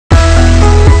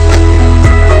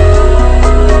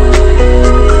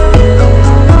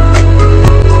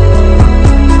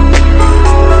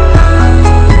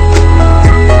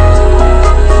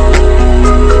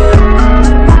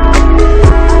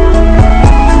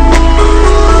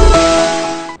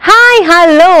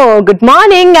Good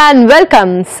morning and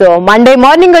welcome. So Monday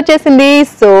morning వచ్చేసింది.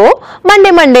 So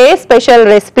Monday special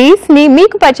recipes ని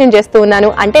మీకు పరిచయం చేస్తూ ఉన్నాను.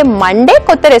 అంటే మండే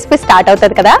కొత్త రెసిపీ స్టార్ట్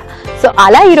అవుతుంది కదా. సో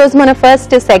అలా ఈ రోజు మన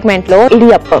ఫస్ట్ సెగ్మెంట్ లో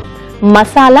ఇడియప్పం,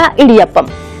 మసాలా ఇడియప్పం.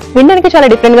 వినడానికి చాలా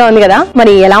డిఫరెంట్ గా ఉంది కదా.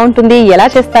 మరి ఎలా ఉంటుంది, ఎలా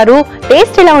చేస్తారు,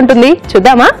 టేస్ట్ ఎలా ఉంటుంది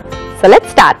చూద్దామా? So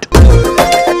let's start.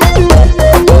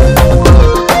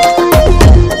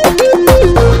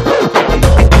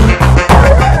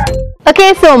 Okay,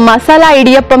 so masala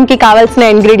idiyappam కి కావాల్సిన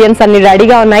ఇంగ్రీడియంట్స్ అన్ని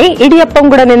రెడీగా ఉన్నాయి. ఇడియప్పం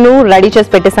కూడా నేను రెడీ చేసి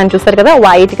పెట్టేసాను, చూసారు కదా,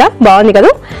 వైట్ గా బాగుంది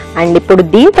కదా. అండ్ ఇప్పుడు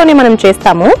దీంతోనే మనం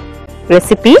చేస్తాము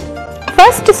రెసిపీ.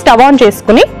 ఫస్ట్ స్టవ్ ఆన్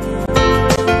చేసుకుని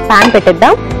పాన్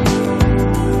పెట్టేద్దాం.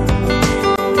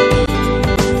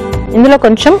 ఇందులో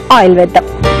కొంచెం ఆయిల్ వేద్దాం.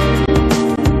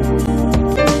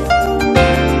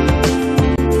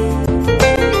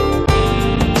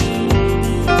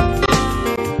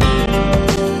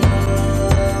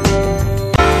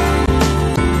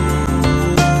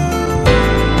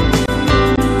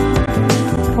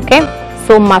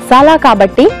 సో మసాలా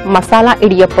కాబట్టి, మసాలా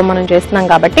ఇడియప్పం మనం చేస్తున్నాం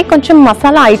కాబట్టి కొంచెం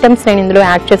మసాలా ఐటమ్స్ నేను ఇందులో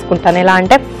యాడ్ చేసుకుంటాను. ఎలా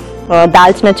అంటే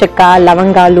దాల్చిన చెక్క,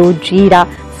 లవంగాలు, జీరా,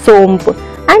 సోంపు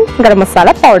అండ్ గరం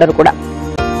మసాలా పౌడర్ కూడా.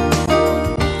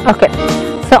 ఓకే,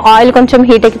 సో ఆయిల్ కొంచెం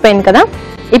హీట్ ఎక్కిపోయింది కదా.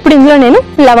 ఇప్పుడు ఇందులో నేను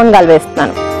లవంగాలు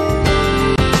వేస్తున్నాను.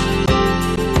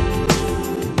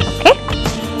 ఓకే,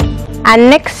 అండ్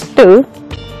నెక్స్ట్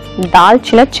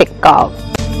దాల్చిన చెక్క.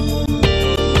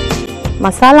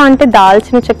 మసాలా అంటే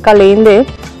దాల్చిన చెక్క లేనిదే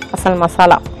అసలు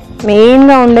మసాలా. మెయిన్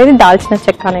గా ఉండేది దాల్చిన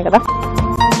చెక్కనే కదా.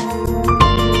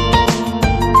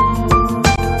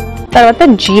 తర్వాత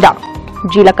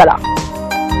జీలకర్ర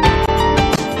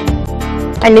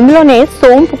అండ్ ఇందులోనే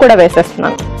సోంపు కూడా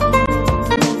వేసేస్తున్నాను.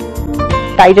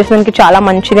 డైజెషన్ కి చాలా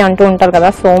మంచిది అంటూ ఉంటారు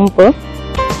కదా సోంపు.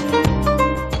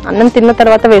 అన్నం తిన్న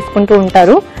తర్వాత వేసుకుంటూ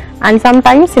ఉంటారు. అండ్ సమ్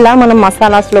టైమ్స్ ఇలా మనం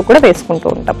మసాలాస్ లో కూడా వేసుకుంటూ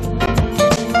ఉంటాం.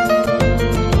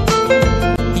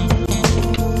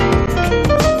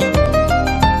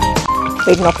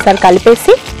 వీటిని ఒకసారి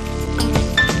కలిపేసి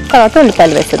తర్వాత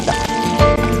ఉల్లిపాయలు వేసేద్దాం.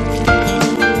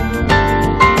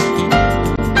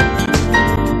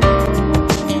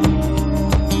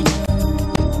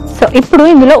 సో ఇప్పుడు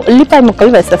ఇందులో ఉల్లిపాయ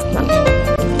ముక్కలు వేసేస్తున్నాను.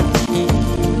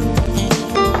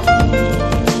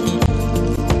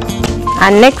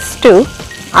 అండ్ నెక్స్ట్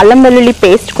అల్లం వెల్లుల్లి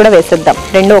పేస్ట్ కూడా వేసేద్దాం.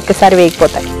 రెండు ఒకేసారి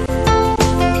వేగిపోతాయి.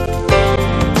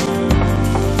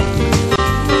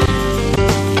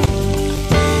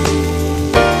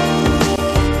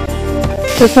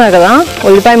 చూస్తున్నారు కదా,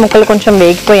 ఉల్లిపాయ ముక్కలు కొంచెం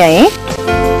వేగిపోయాయి.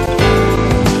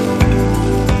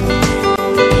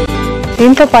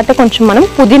 దీంతో పాటు కొంచెం మనం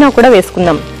పుదీనా కూడా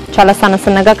వేసుకుందాం. చాలా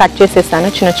సన్నగా కట్ చేసేసాను,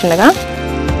 చిన్నగా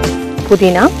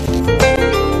పుదీనా.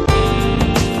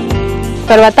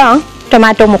 తర్వాత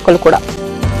టొమాటో ముక్కలు కూడా.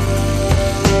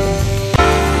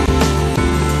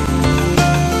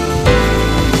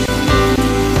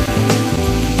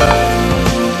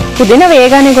 పుదీనా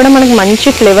వేయగానే కూడా మనకు మంచి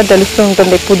ఫ్లేవర్ తెలుస్తూ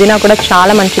ఉంటుంది. పుదీనా కూడా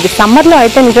చాలా మంచిది. సమ్మర్లో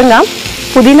అయితే నిజంగా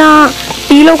పుదీనా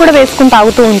టీలో కూడా వేసుకుని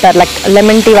తాగుతూ ఉంటారు, లైక్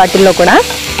లెమన్ టీ వాటిల్లో కూడా.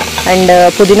 అండ్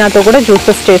పుదీనాతో కూడా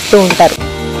జ్యూసెస్ చేస్తూ ఉంటారు.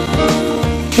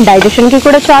 డైజెషన్కి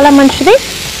కూడా చాలా మంచిది.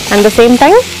 అట్ ద సేమ్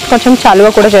టైం కొంచెం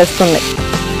చలువ కూడా చేస్తుంది.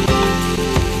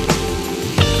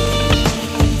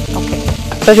 ఓకే,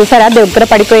 సో చూసారా, దగ్గర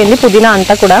పడిపోయింది పుదీనా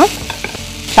అంతా కూడా.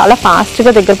 చాలా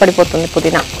ఫాస్ట్గా దగ్గర పడిపోతుంది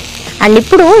పుదీనా. అండ్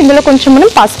ఇప్పుడు ఇందులో కొంచెం మనం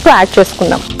పసుపు యాడ్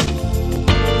చేసుకుందాం.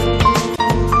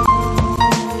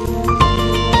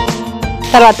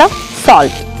 తర్వాత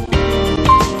సాల్ట్.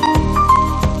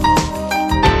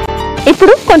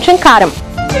 ఇప్పుడు కొంచెం కారం.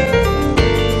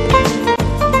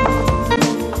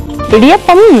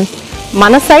 ఇడియప్పం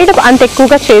మన సైడ్ అంత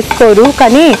ఎక్కువగా చేసుకోరు,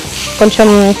 కానీ కొంచెం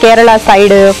కేరళ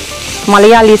సైడ్,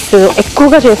 మలయాళీస్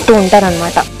ఎక్కువగా చేస్తూ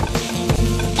ఉంటారనమాట.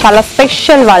 చాలా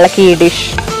స్పెషల్ వాళ్ళకి ఈ డిష్.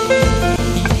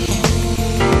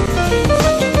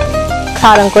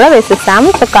 కారం కూడా వేసేస్తాము.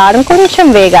 సో కారం కొంచెం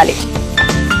వేగాలి.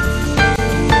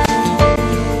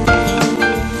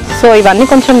 సో ఇవన్నీ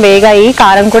కొంచెం వేగాయి,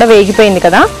 కారం కూడా వేగిపోయింది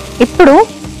కదా. ఇప్పుడు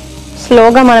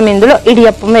స్లోగా మనం ఇందులో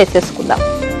ఇడియప్పం వేసేసుకుందాం.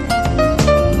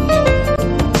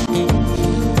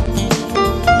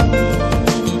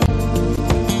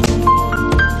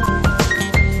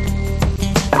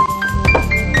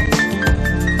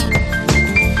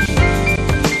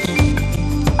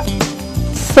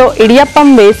 సో ఇడియప్పం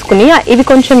వేసుకుని ఇవి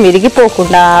కొంచెం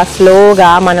విరిగిపోకుండా స్లోగా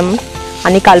మనం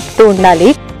అన్ని కలుపుతూ ఉండాలి.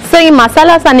 సో ఈ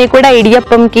మసాలాస్ అన్ని కూడా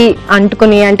ఇడియప్పంకి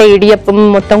అంటుకుని, అంటే ఇడియప్పం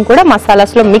మొత్తం కూడా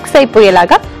మసాలాస్ లో మిక్స్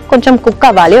అయిపోయేలాగా కొంచెం కుక్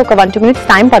అవ్వాలి. ఒక 1-2 minutes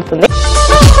టైం పడుతుంది.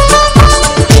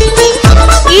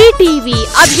 ETV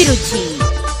అభిరుచి,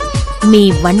 మీ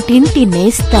వంటింటి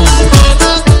నేస్తం.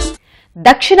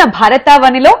 దక్షిణ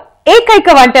భారతావనిలో ఏకైక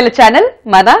వంటల ఛానల్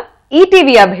మన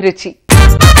ఈటీవీ అభిరుచి.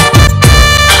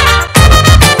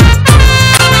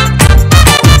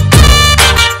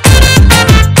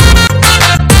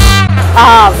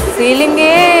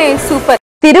 ఫీలింగే సూపర్.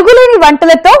 తిరుగులేని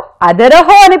వంటలతో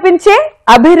అదరహో అనిపించే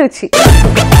అభిరుచి.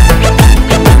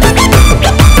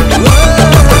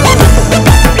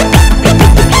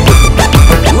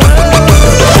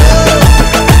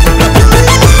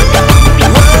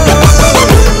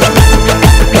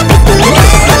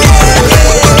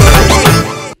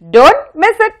 Don't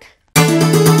miss it.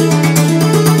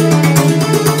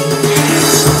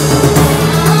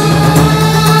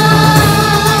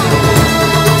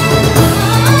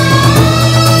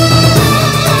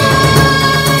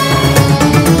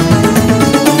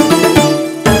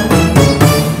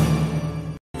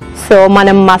 సో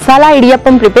మనం మసాలా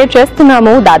ఇడియప్పం ప్రిపేర్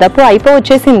చేస్తున్నాము. దాదాపు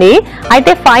వచ్చేసింది.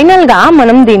 అయితే ఫైనల్ గా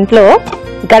మనం దీంట్లో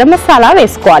గరం మసాలా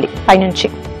వేసుకోవాలి పైనుంచి.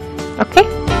 ఓకే,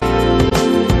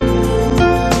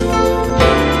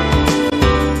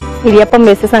 ఇడియప్పం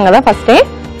వేసేసాం కదా ఫస్టే.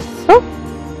 సో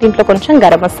దీంట్లో కొంచెం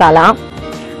గరం మసాలా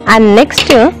అండ్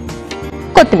నెక్స్ట్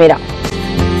కొత్తిమీర.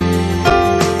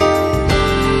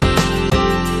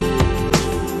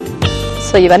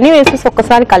 సో ఇవన్నీ వేసేసి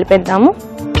ఒక్కసారి కలిపేద్దాము.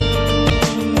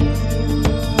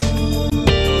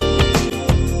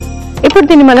 ఇప్పుడు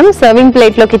దీన్ని మనం సర్వింగ్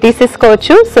ప్లేట్ లోకి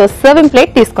తీసేసుకోవచ్చు. సో సర్వింగ్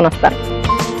ప్లేట్ తీసుకొని వస్తాను.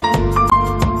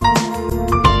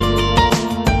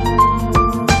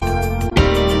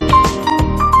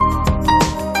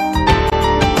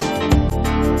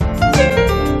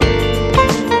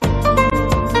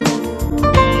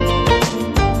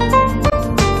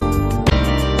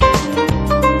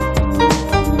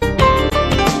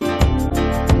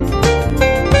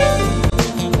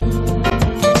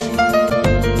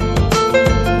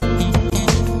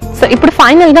 సో ఇప్పుడు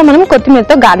ఫైనల్ గా మనం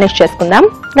కొత్తిమీరతో గార్నిష్ చేసుకుందాం.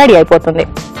 రెడీ అయిపోతుంది.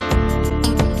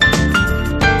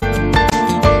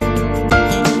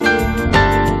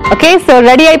 ఓకే, సో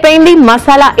రెడీ అయిపోయింది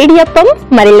మసాలా ఇడియప్పం.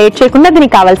 మరి లేట్ చేయకుండా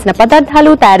దీనికి కావాల్సిన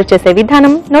పదార్థాలు, తయారు చేసే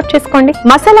విధానం నోట్ చేసుకోండి.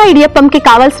 మసాలా ఇడియప్పం కి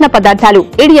కావాల్సిన పదార్థాలు: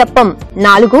 ఇడియప్పం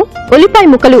 4, ఉల్లిపాయ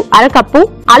ముక్కలు 1/2 కప్పు,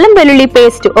 అల్లం వెల్లుల్లి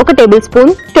పేస్ట్ 1 టేబుల్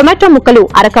స్పూన్, టొమాటో ముక్కలు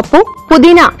 1/2 కప్పు,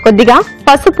 పుదీనా కొద్దిగా,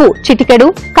 పసుపు చిటికెడు,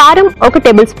 కారం 1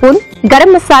 table spoon,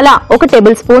 garam masala 1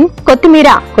 table spoon, కొత్తిమీర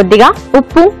కొద్దిగా,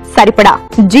 ఉప్పు సరిపడా,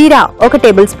 జీరా 1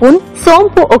 టేబుల్ స్పూన్,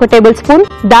 సోంపు 1 టేబుల్ స్పూన్,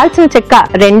 దాల్చిన చెక్క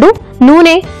 2,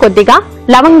 నూనె కొద్దిగా,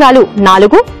 లవంగాలు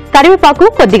 4, కరివేపాకు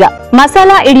కొద్దిగా.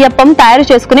 మసాలా ఇడియప్పం తయారు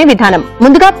చేసుకునే విధానం: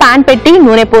 ముందుగా పాన్ పెట్టి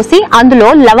నూనె పోసి అందులో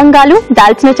లవంగాలు,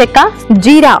 దాల్చిన చెక్క,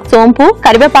 జీరా, సోంపు,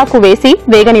 కరివేపాకు వేసి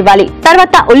వేగనివ్వాలి.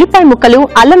 తర్వాత ఉల్లిపాయ ముక్కలు,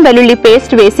 అల్లం వెల్లుల్లి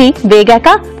పేస్ట్ వేసి వేగాక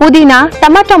పుదీనా,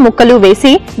 టమాటా ముక్కలు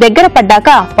వేసి దగ్గర పడ్డాక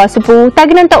పసుపు,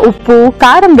 తగినంత ఉప్పు,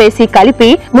 కారం వేసి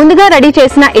కలిపి ముందుగా రెడీ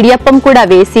చేసిన ఇడియప్పం కూడా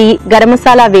వేసి గరం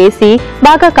మసాలా వేసి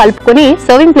బాగా కలుపుకుని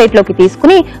సర్వింగ్ ప్లేట్ లోకి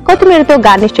తీసుకుని కొత్తిమీరతో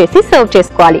గార్నిష్ చేసి సర్వ్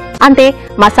చేసుకోవాలి. అంతే,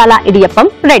 masala idiyappam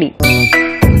ready.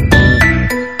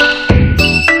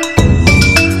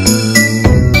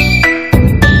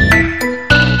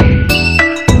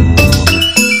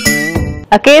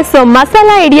 Okay, so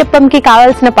masala idiyappam కి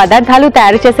కావాల్సిన పదార్థాలు,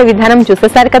 తయారు చేసే విధానం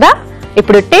చూసేశారు కదా.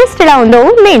 ఇప్పుడు టేస్ట్ ఎలా ఉందో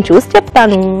నేను చూసి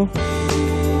చెప్తాను.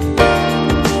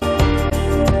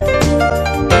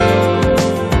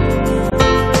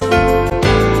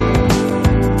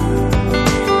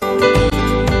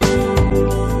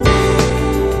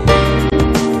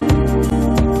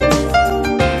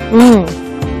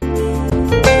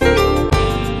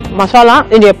 మసాలా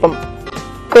ఇడియప్పం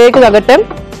పేరుకి తగ్గట్టే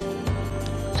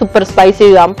సూపర్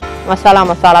స్పైసీగా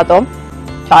మసాలాతో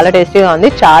చాలా టేస్టీగా ఉంది.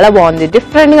 చాలా బాగుంది,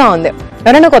 డిఫరెంట్ గా ఉంది.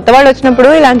 ఎవరైనా కొత్త వాళ్ళు వచ్చినప్పుడు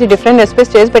ఇలాంటి డిఫరెంట్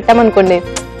రెసిపీస్ చేసి పెట్టామనుకోండి,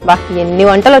 బా ఎన్ని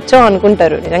వంటలు వచ్చావు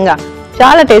అనుకుంటారు. నిజంగా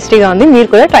చాలా టేస్టీగా ఉంది. మీరు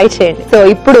కూడా ట్రై చేయండి. సో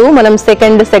ఇప్పుడు మనం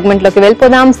సెకండ్ సెగ్మెంట్ లోకి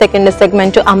వెళ్ళిపోదాం. సెకండ్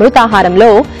సెగ్మెంట్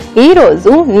అమృతాహారంలో ఈ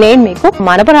రోజు నేను మీకు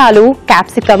మరమరాలు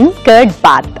క్యాప్సికమ్ కర్డ్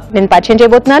బాత్ నేను పరిచయం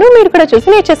చేయబోతున్నాను. మీరు కూడా చూసి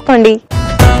నేర్చేసుకోండి.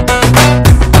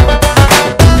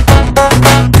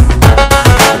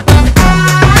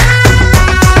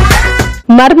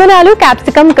 మరమరాలు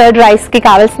క్యాప్సికమ్ కర్డ్ రైస్ కి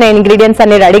కావాల్సిన ఇంగ్రీడియంట్స్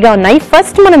అన్ని రెడీగా ఉన్నాయి.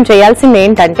 ఫస్ట్ మనం చేయాల్సింది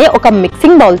ఏంటంటే ఒక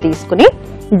మిక్సింగ్ బౌల్ తీసుకుని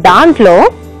దాంట్లో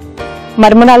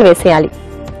మరమరాలు వేసేయాలి.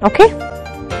 ఓకే,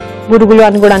 గురుగులు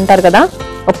అని కూడా అంటారు కదా,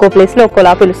 ఒక్కో ప్లేస్ లో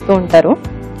ఒక్కోలా పిలుస్తూ ఉంటారు.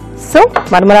 సో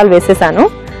మరమరాలు వేసేసాను.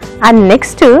 అండ్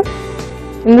నెక్స్ట్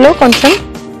ఇందులో కొంచెం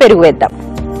పెరుగు వేద్దాం.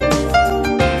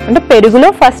 అంటే పెరుగులో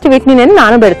ఫస్ట్ వీటిని నేను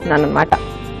నానబెడుతున్నాను అన్నమాట.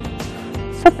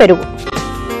 సో పెరుగు,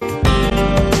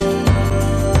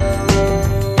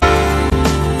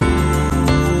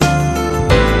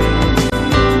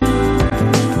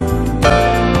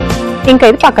 ఇంకా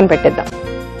ఇది పక్కన పెట్టేద్దాం.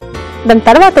 దాని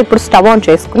తర్వాత ఇప్పుడు స్టవ్ ఆన్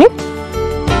చేసుకుని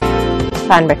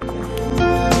ప్యాన్ పెట్టుకుందాం.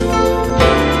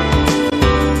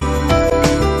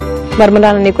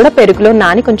 మరమరాలన్నీ కూడా పెరుగులో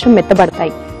నాని కొంచెం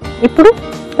మెత్తబడతాయి. ఇప్పుడు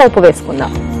పోపు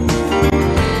వేసుకుందాం.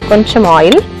 కొంచెం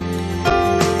ఆయిల్,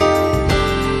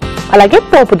 అలాగే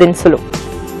పోపు దినుసులు,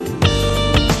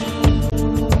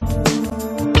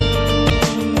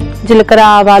 జీలకర్ర,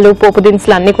 ఆవాలు, పోపు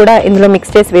దినుసులు అన్ని కూడా ఇందులో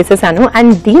మిక్స్ చేసి వేసేసాను.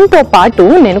 అండ్ దీంతో పాటు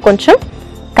నేను కొంచెం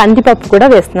కందిపప్పు కూడా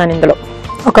వేస్తున్నాను ఇందులో,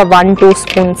 ఒక 1-2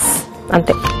 స్పూన్స్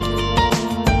అంతే.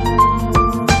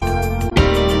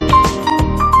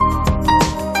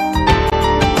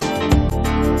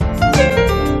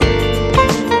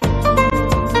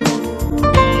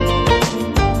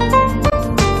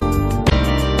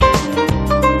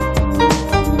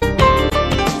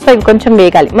 ఇవి కొంచెం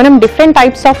వేగాలి. మనం different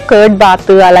types of curd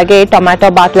bath, అలాగే టొమాటో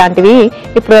బాత్ లాంటివి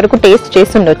ఇప్పటి వరకు టేస్ట్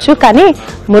చేసి ఉండొచ్చు, కానీ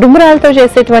మురుమురాలతో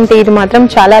చేసేటువంటి ఇది మాత్రం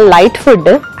చాలా light food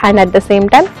and at the same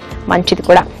time మంచిది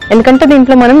కూడా. ఎందుకంటే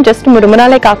దీంట్లో మనం జస్ట్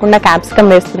మురుమురాలే కాకుండా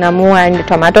క్యాప్సికమ్ వేస్తున్నాము, అండ్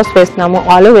టొమాటోస్ వేస్తున్నాము,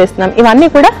 ఆలు వేస్తున్నాము. ఇవన్నీ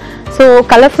కూడా సో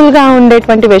కలర్ఫుల్ గా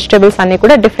ఉండేటువంటి వెజిటబుల్స్ అన్ని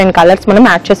కూడా డిఫరెంట్ కలర్స్ మనం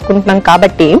యాడ్ చేసుకుంటున్నాం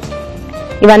కాబట్టి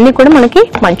ఇవన్నీ కూడా మనకి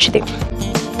మంచిది.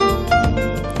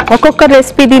 ఒక్కొక్క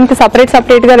రెసిపీ దీనికి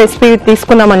సపరేట్ గా రెసిపీ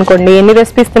తీసుకున్నాం అనుకోండి, ఎన్ని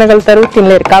రెసిపీస్ తినగలుగుతారు?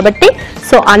 తినలేరు. కాబట్టి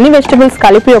సో అన్ని వెజిటబుల్స్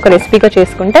కలిపి ఒక రెసిపీగా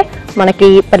చేసుకుంటే మనకి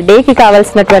పర్ డేకి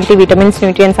కావాల్సినటువంటి విటమిన్స్,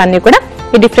 న్యూట్రియన్స్ అన్ని కూడా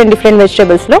ఈ డిఫరెంట్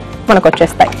వెజిటబుల్స్ లో మనకు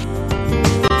వచ్చేస్తాయి.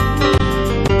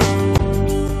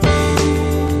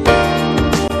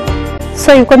 సో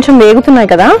ఇవి కొంచెం వేగుతున్నాయి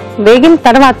కదా, వేగిన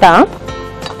తర్వాత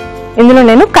ఇందులో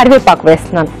నేను కరివేపాకు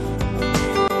వేస్తున్నాను.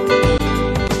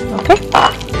 ఓకే,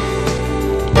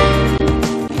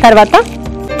 తర్వాత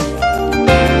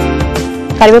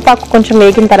కరివేపాకు కొంచెం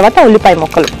వేగిన తర్వాత ఉల్లిపాయ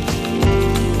ముక్కలు,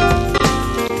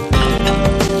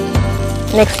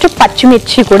 నెక్స్ట్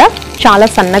పచ్చిమిర్చి కూడా చాలా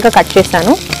సన్నగా కట్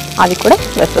చేశాను, అవి కూడా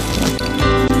వేసేస్తున్నాను.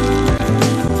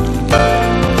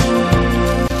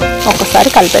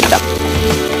 ఒకసారి కలిపేద్దాం.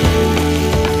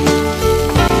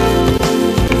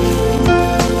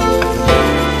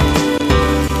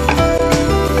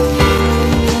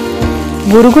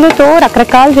 బురుగులతో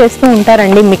రకరకాలు చేస్తూ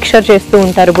ఉంటారండి, మిక్చర్ చేస్తూ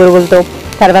ఉంటారు బురుగులతో,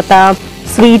 తర్వాత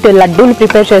స్వీట్ లడ్డూలు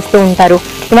ప్రిపేర్ చేస్తూ ఉంటారు.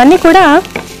 ఇవన్నీ కూడా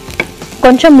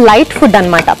కొంచెం లైట్ ఫుడ్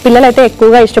అన్నమాట. పిల్లలైతే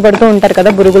ఎక్కువగా ఇష్టపడుతూ ఉంటారు కదా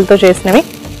బురుగులతో చేసినవి,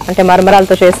 అంటే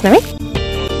మరమరాలతో చేసినవి.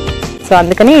 సో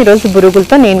అందుకని ఈరోజు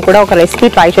బురుగులతో నేను కూడా ఒక రెసిపీ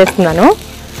ట్రై చేస్తున్నాను.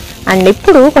 అండ్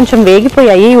ఇప్పుడు కొంచెం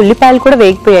వేగిపోయాయి, ఉల్లిపాయలు కూడా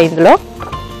వేగిపోయాయి ఇందులో.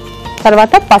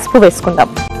 తర్వాత పసుపు వేసుకుందాం.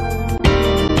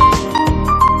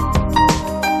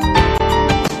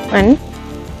 అండ్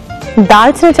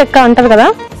దాల్చిన చెక్క అంటారు కదా,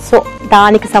 సో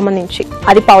దానికి సంబంధించి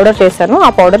అది పౌడర్ చేశాను, ఆ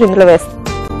పౌడర్ ఇందులో వేస్తాను.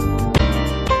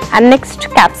 అండ్ నెక్స్ట్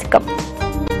క్యాప్సికమ్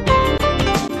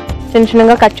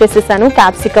చిన్నగా కట్ చేసేసాను,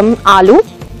 క్యాప్సికమ్, ఆలు.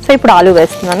 సో ఇప్పుడు ఆలు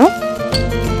వేస్తున్నాను.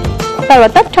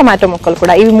 తర్వాత టొమాటో ముక్కలు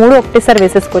కూడా, ఇవి 3 ఒకటేసారి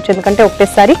వేసేసుకోవచ్చు, ఎందుకంటే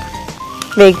ఒకటేసారి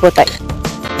వేగిపోతాయి.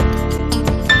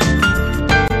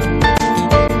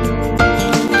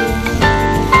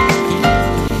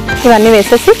 ఇవన్నీ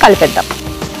వేసేసి కలిపేద్దాం.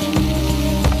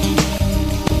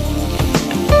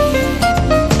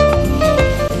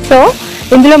 సో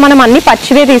ఇందులో మనం అన్ని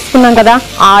పచ్చివే తీసుకున్నాం కదా,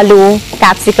 ఆలు,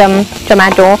 క్యాప్సికమ్,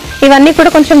 టొమాటో, ఇవన్నీ కూడా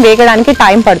కొంచెం వేగడానికి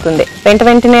టైం పడుతుంది.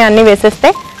 వెంటనే అన్ని వేసేస్తే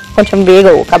కొంచెం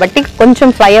వేగవు, కాబట్టి కొంచెం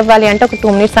ఫ్రై అవ్వాలి అంటే ఒక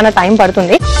 2 minutes అన్న టైం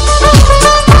పడుతుంది.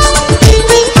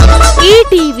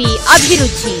 ఈటీవీ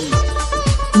అభిరుచి,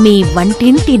 మీ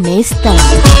వంటింటి నేస్తం.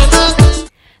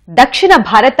 దక్షిణ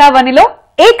భారతావనిలో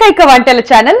ఏకైక వంటల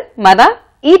ఛానల్ మన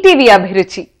ఈటీవీ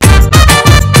అభిరుచి.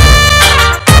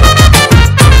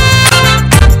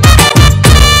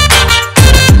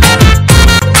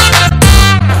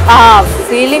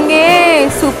 ఫీలింగే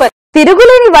సూపర్.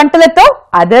 తిరుగులేని వంటలతో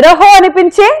అదరహో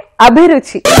అనిపించే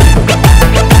అభిరుచి.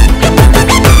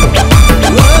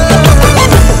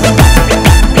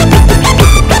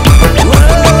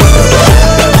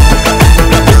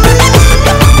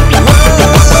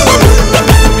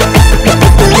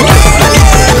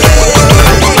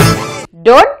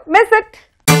 Don't miss it.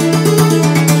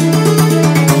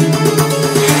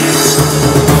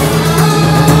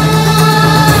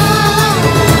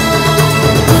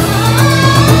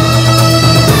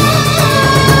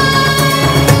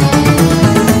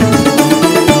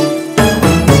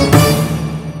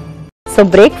 So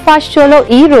breakfast షోలో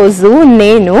ఈ రోజు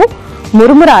నేను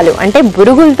మురుమురాలు అంటే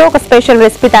బురుగులతో ఒక స్పెషల్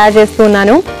రెసిపీ తయారు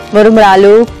చేస్తున్నాను.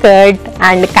 మురుమురాలు, కర్డ్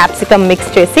అండ్ క్యాప్సికమ్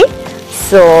మిక్స్ చేసి.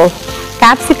 సో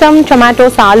క్యాప్సికమ్,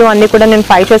 టొమాటోస్, ఆలు అన్ని కూడా నేను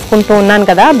ఫ్రై చేసుకుంటూ ఉన్నాను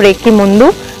కదా, బ్రేక్కి ముందు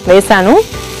వేసాను.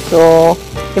 సో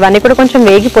ఇవన్నీ కూడా కొంచెం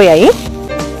వేగిపోయాయి.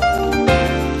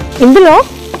 ఇందులో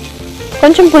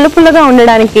కొంచెం పుల్లగా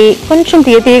ఉండడానికి, కొంచెం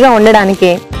తీయగా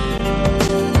ఉండడానికి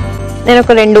నేను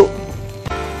ఒక 2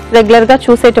 రెగ్యులర్గా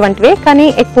చూసేటువంటివే కానీ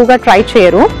ఎక్కువగా ట్రై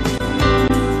చేయరు.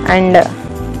 అండ్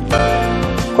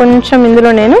కొంచెం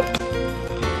ఇందులో నేను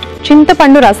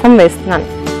చింతపండు రసం వేస్తున్నాను.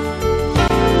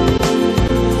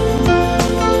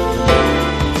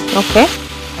 ఓకే,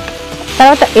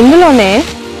 తర్వాత ఇందులోనే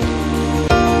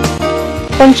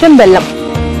కొంచెం బెల్లం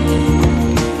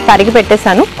తరిగి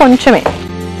పెట్టేశాను, కొంచెమే.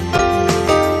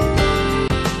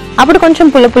 అప్పుడు కొంచెం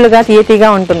పుల్ల పుల్లగా తీయగా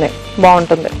ఉంటుంది,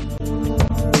 బాగుంటుంది.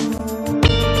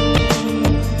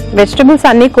 వెజిటబుల్స్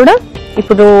అన్నీ కూడా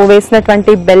ఇప్పుడు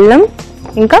వేసినటువంటి బెల్లం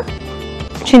ఇంకా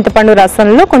చింతపండు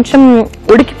రసంలో కొంచెం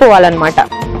ఉడికిపోవాలన్నమాట.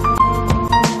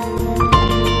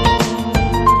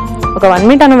 ఒక 1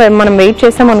 మినిట్ మనం వెయిట్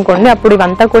చేసామనుకోండి, అప్పుడు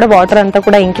ఇవంతా కూడా వాటర్ అంతా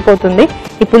కూడా ఇంకిపోతుంది,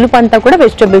 ఈ పులుపు అంతా కూడా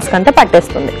వెజిటబుల్స్ అంతా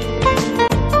పట్టేస్తుంది.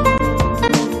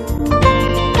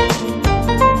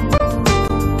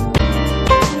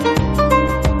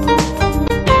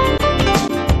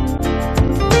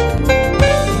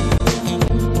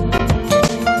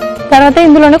 తర్వాత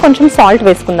ఇందులోనే కొంచెం సాల్ట్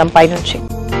వేసుకుందాం పైనుంచి.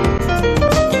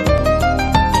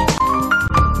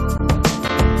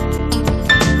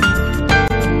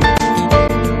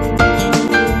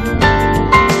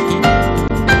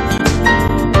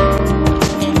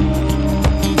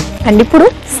 అండ్ ఇప్పుడు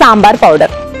సాంబార్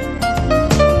పౌడర్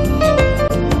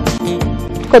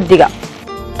కొద్దిగా,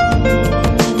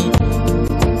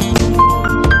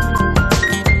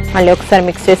 మళ్ళీ ఒకసారి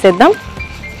మిక్స్ చేసేద్దాం.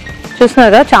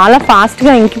 చూస్తున్నారు కదా, చాలా ఫాస్ట్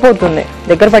గా ఇంకిపోతుంది,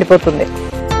 దగ్గర పడిపోతుంది.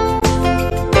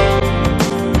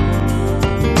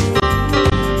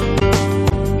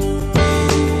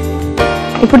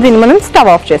 ఇప్పుడు దీన్ని మనం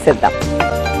స్టవ్ ఆఫ్ చేసేద్దాం.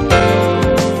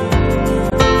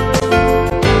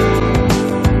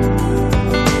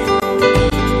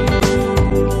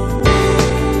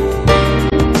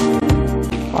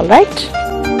 ఆల్రైట్,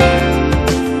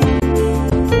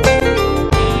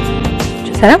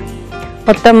 చూసారా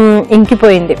మొత్తం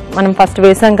ఇంకిపోయింది. మనం ఫస్ట్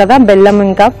వేసాం కదా బెల్లం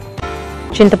ఇంకా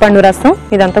చింతపండు రసం,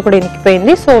 ఇదంతా కూడా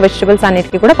ఇంకిపోయింది. సో వెజిటబుల్స్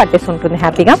అన్నిటికీ కూడా పట్టేసి ఉంటుంది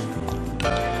హ్యాపీగా.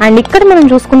 అండ్ ఇక్కడ మనం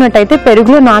చూసుకున్నట్టయితే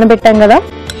పెరుగులో నానబెట్టాం కదా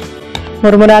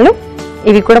మురుమురాలు,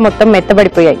 ఇవి కూడా మొత్తం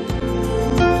మెత్తబడిపోయాయి.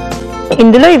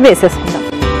 ఇందులో ఇవి వేసేసుకుందాం.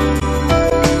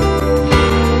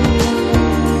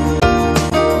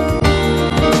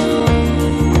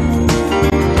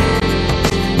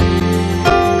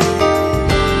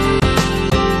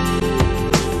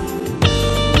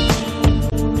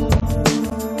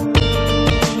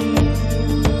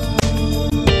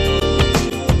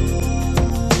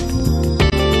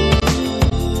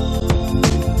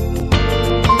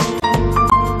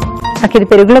 ఇది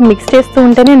పెరుగులో మిక్స్ చేస్తూ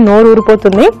ఉంటేనే నోరు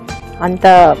ఊరిపోతుంది, అంత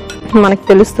మనకు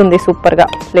తెలుస్తుంది సూపర్ గా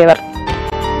ఫ్లేవర్.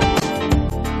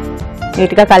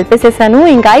 నీట్ గా కలిపేసేసాను,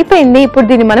 ఇంకా అయిపోయింది. ఇప్పుడు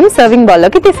దీన్ని మనం సర్వింగ్ బౌల్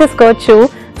లోకి తీసేసుకోవచ్చు.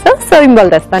 సో సర్వింగ్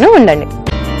బౌల్ తెస్తాను, ఉండండి.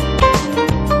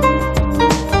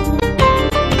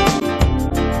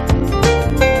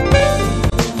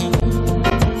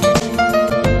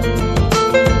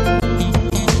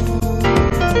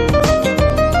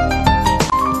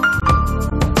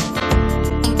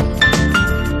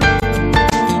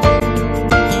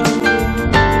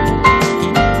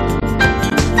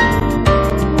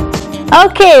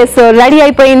 ఓకే, సో రెడీ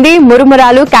అయిపోయింది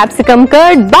మురుమురాలు క్యాప్సికమ్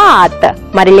కర్డ్ బాత్.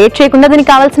 మరి లేట్ చేయకుండా దీనికి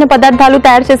కావాల్సిన పదార్థాలు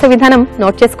తయారు చేసే విధానం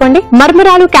నోట్ చేసుకోండి.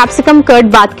 మర్మరాలు క్యాప్సికమ్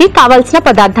కర్డ్ బాత్ కి కావాల్సిన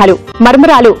పదార్థాలు: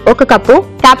 మర్మరాలు 1 కప్పు,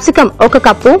 క్యాప్సికమ్ 1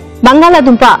 కప్పు,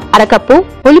 బంగాళాదుంప 1/2 కప్పు,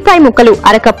 ఉల్లిపాయ ముక్కలు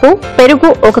 1/2 కప్పు, పెరుగు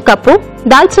 1 కప్పు,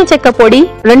 దాల్చిన చెక్క పొడి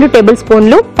 2 టేబుల్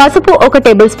స్పూన్లు, పసుపు 1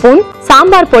 టేబుల్ స్పూన్,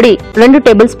 సాంబార్ పొడి 2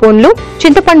 టేబుల్ స్పూన్లు,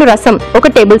 చింతపండు రసం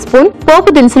 1 టేబుల్ స్పూన్,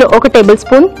 పోపు దినుసులు 1 టేబుల్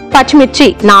స్పూన్, పచ్చిమిర్చి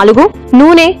 4,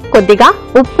 నూనె కొద్దిగా,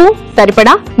 ఉప్పు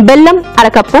సరిపడా, బెల్లం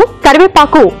 1/2 కప్పు,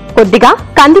 కరివేపాకు కొద్దిగా,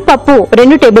 కందిపప్పు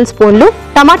 2 టేబుల్ స్పూన్లు,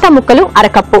 టమాటా ముక్కలు 1/2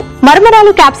 కప్పు.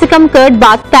 మర్మరాలు క్యాప్సికమ్ కర్డ్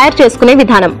బాత్ తయారు చేసుకునే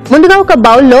విధానం: ముందుగా ఒక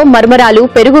బౌల్లో మర్మరాలు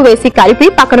పెరుగు వేసి కలిపి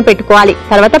పక్కన పెట్టుకోవాలి.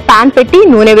 తర్వాత పాన్ పెట్టి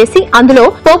నూనె వేసి అందులో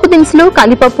పోపు దినుసులు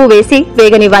కందిపప్పు వేసి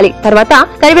వేగనివ్వాలి. తర్వాత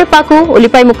కరివేపాకు,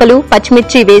 ఉల్లిపాయ ముక్కలు,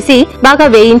 పచ్చిమిర్చి వేసి బాగా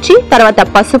వేయించి తర్వాత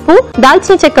పసుపు,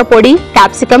 దాల్చిన చెక్క పొడి,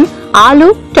 క్యాప్సికమ్, ఆలు,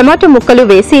 టమాటో ముక్కలు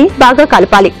వేసి బాగా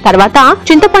కలపాలి. తర్వాత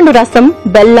చింతపండు రసం,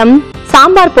 బెల్లం,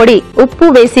 సాంబార్ పొడి, ఉప్పు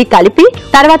వేసి కలిపి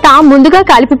తర్వాత ముందుగా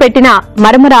కలిపి పెట్టిన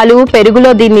మరమరాలు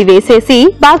పెరుగులో దీన్ని వేసేసి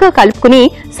బాగా కలుపుకుని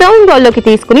సర్వింగ్ బౌల్ లోకి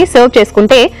తీసుకుని సర్వ్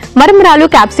చేసుకుంటే మరమరాలు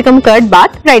capsicum curd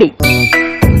bath ready.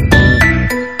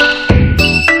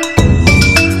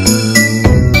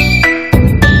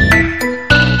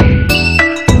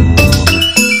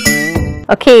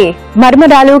 Okay,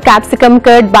 మర్మరాలు capsicum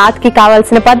curd bath కి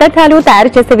కావాల్సిన పదార్థాలు తయారు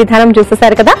చేసే విధానం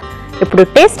చూసేశారు కదా. ఇప్పుడు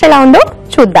టేస్ట్ ఎలా ఉందో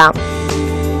చూద్దాం.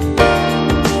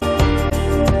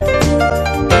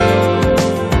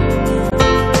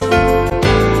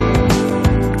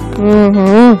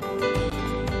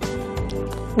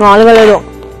 మామూలుగా లేదు,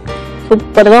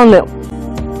 సూపర్ గా ఉంది.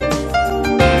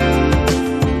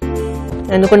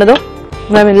 ఎందుకుండదు,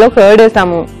 మేము ఇందులో కర్డ్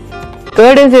వేసాము,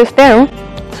 థర్డ్ డే చేస్తే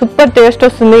సూపర్ టేస్ట్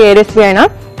వస్తుంది ఏ రెసిపీ అయినా.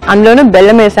 అందులోనూ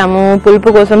బెల్లం వేసాము, పులుపు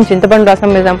కోసం చింతపండు రసం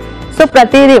వేసాం. సో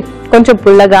ప్రతిదీ కొంచెం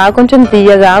పుల్లగా, కొంచెం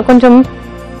తీయగా, కొంచెం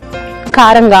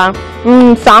కారంగా,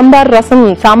 సాంబార్ రసం,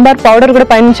 సాంబార్ పౌడర్ కూడా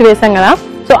పైనుంచి వేసాం కదా.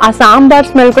 సో ఆ సాంబార్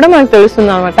స్మెల్ కూడా మనకు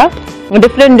తెలుస్తుంది అనమాట.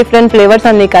 డిఫరెంట్ ఫ్లేవర్స్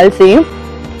అన్ని కలిసి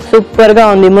సూపర్ గా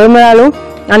ఉంది. మురుమురాలు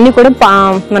అన్ని కూడా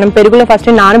మనం పెరుగులో ఫస్ట్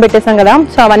నానబెట్టేసాం కదా,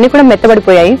 సో అవన్నీ కూడా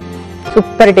మెత్తబడిపోయాయి.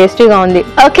 సూపర్ టేస్టీగా ఉంది.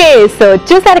 ఓకే, సో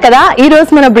చూసారు కదా, ఈ రోజు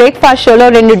మన బ్రేక్ఫాస్ట్ షోలో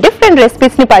 2 డిఫరెంట్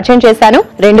రెసిపీస్ ని పరిచయం చేశాను.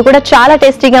 2 కూడా చాలా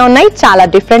టేస్టీగా ఉన్నాయి, చాలా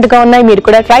డిఫరెంట్ గా ఉన్నాయి. మీరు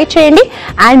కూడా ట్రై చేయండి.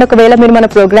 అండ్ ఒకవేళ మీరు మన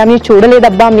ప్రోగ్రామ్ ని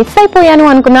చూడలేదబ్బా, మిస్ అయిపోయాను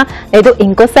అనుకున్నా, లేదు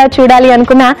ఇంకోసారి చూడాలి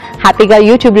అనుకున్నా, హ్యాపీగా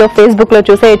యూట్యూబ్ లో, ఫేస్బుక్ లో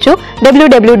చూసేయచ్చు.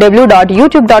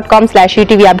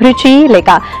 www.youtube.com/ETV Abhiruchi లేక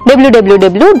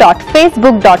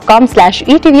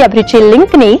www.facebook.com/ETV Abhiruchi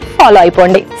లింక్ ని ఫాలో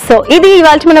అయిపోండి. సో ఇది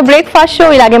ఇవాళ మన బ్రేక్ఫాస్ట్ షో.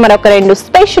 ఇలాగే మరొక 2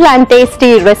 స్పెషల్ అండ్ tasty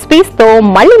recipes తో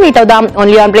మళ్ళీ మీట్ అవుదాం.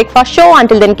 Only on breakfast show.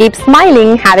 Until then, keep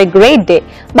smiling. Have a great day.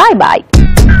 Bye bye.